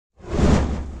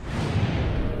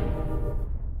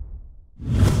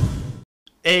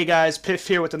Hey guys, Piff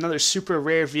here with another super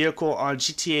rare vehicle on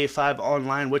GTA 5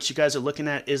 Online. What you guys are looking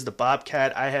at is the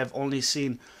BOBCAT. I have only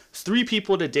seen 3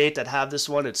 people to date that have this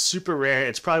one. It's super rare.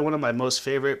 It's probably one of my most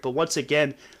favorite. But once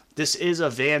again, this is a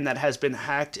van that has been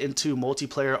hacked into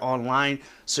multiplayer online.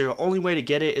 So your only way to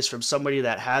get it is from somebody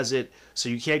that has it. So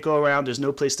you can't go around. There's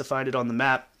no place to find it on the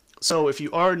map. So if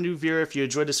you are a new viewer, if you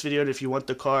enjoyed this video, and if you want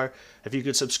the car, if you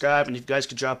could subscribe and if you guys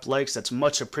could drop likes, that's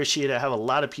much appreciated. I have a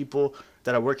lot of people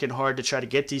that are working hard to try to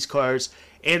get these cars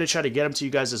and to try to get them to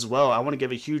you guys as well. I want to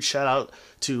give a huge shout out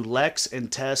to Lex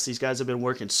and Tess. These guys have been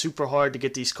working super hard to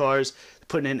get these cars,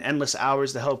 putting in endless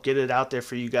hours to help get it out there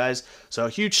for you guys. So a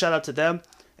huge shout out to them.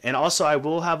 And also I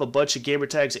will have a bunch of gamer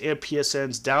tags and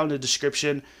PSNs down in the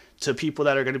description to people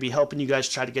that are going to be helping you guys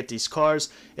try to get these cars.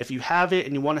 If you have it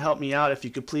and you want to help me out, if you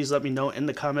could please let me know in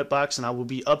the comment box, and I will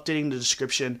be updating the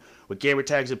description with gamer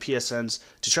tags and PSNs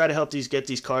to try to help get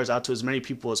these cars out to as many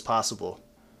people as possible.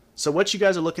 So what you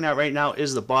guys are looking at right now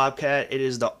is the BOBCAT. It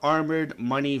is the armored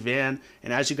money van,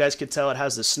 and as you guys can tell, it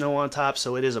has the snow on top,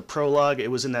 so it is a prologue. It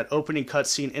was in that opening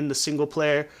cutscene in the single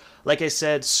player. Like I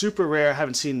said, super rare. I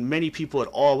haven't seen many people at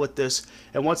all with this,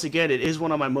 and once again, it is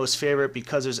one of my most favorite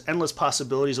because there's endless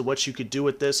possibilities of what you could do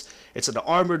with this. It's an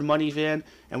armored money van,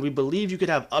 and we believe you could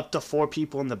have up to 4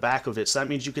 people in the back of it, so that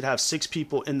means you could have 6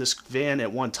 people in this van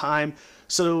at one time.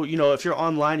 So, you know, if you're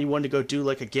online, you want to go do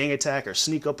like a gang attack or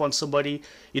sneak up on somebody,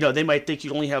 you know, they might think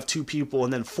you only have 2 people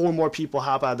and then 4 more people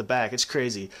hop out of the back. It's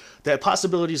crazy. The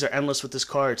possibilities are endless with this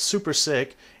car. It's super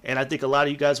sick, and I think a lot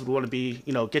of you guys would want to be,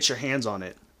 you know, get your hands on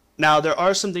it. Now, there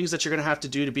are some things that you're going to have to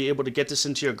do to be able to get this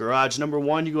into your garage. Number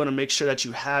one, you're going to make sure that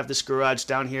you have this garage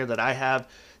down here that I have,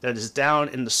 that is down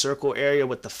in the circle area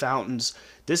with the fountains.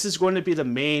 This is going to be the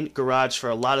main garage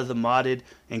for a lot of the modded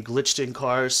and glitched in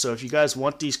cars. So if you guys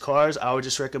want these cars, I would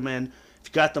just recommend, if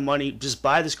you got the money, just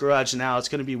buy this garage now. It's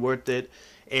going to be worth it.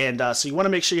 And so you want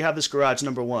to make sure you have this garage,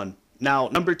 number one. Now,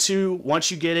 number two, once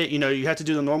you get it, you know, you have to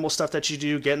do the normal stuff that you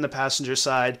do, get in the passenger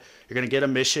side. You're going to get a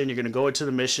mission. You're going to go into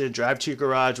the mission, drive to your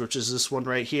garage, which is this one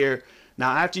right here.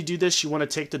 Now, after you do this, you want to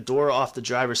take the door off the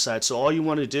driver's side. So all you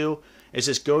want to do is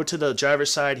just go to the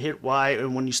driver's side, hit Y,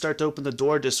 and when you start to open the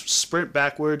door, just sprint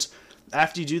backwards.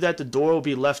 After you do that, the door will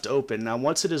be left open. Now,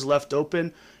 once it is left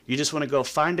open, you just want to go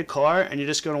find a car, and you're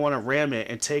just going to want to ram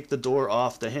it and take the door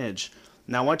off the hinge.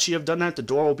 Now, once you have done that, the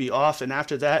door will be off, and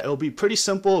after that, it'll be pretty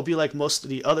simple. It'll be like most of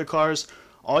the other cars.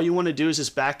 All you want to do is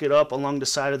just back it up along the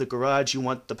side of the garage. You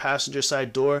want the passenger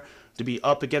side door to be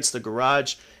up against the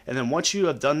garage, and then once you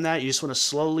have done that, you just want to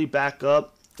slowly back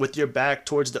up with your back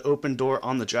towards the open door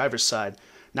on the driver's side.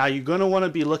 Now, you're going to want to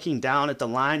be looking down at the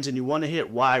lines, and you want to hit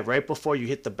Y right before you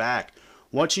hit the back.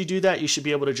 Once you do that, you should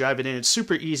be able to drive it in. It's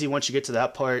super easy once you get to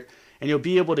that part, and you'll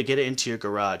be able to get it into your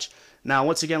garage. Now,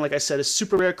 once again, like I said, it's a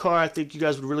super rare car. I think you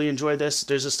guys would really enjoy this.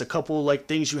 There's just a couple like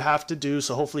things you have to do,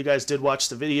 so hopefully you guys did watch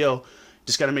the video.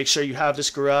 Just got to make sure you have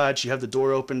this garage, you have the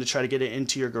door open to try to get it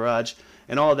into your garage,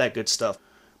 and all of that good stuff.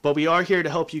 But we are here to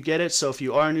help you get it, so if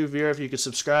you are a new viewer, if you could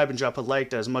subscribe and drop a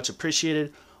like, that is much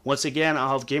appreciated. Once again,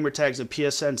 I'll have gamer tags and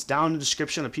PSNs down in the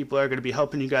description of people that are going to be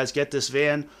helping you guys get this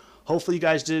van. Hopefully you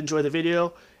guys did enjoy the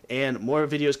video, and more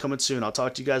videos coming soon. I'll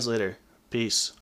talk to you guys later. Peace.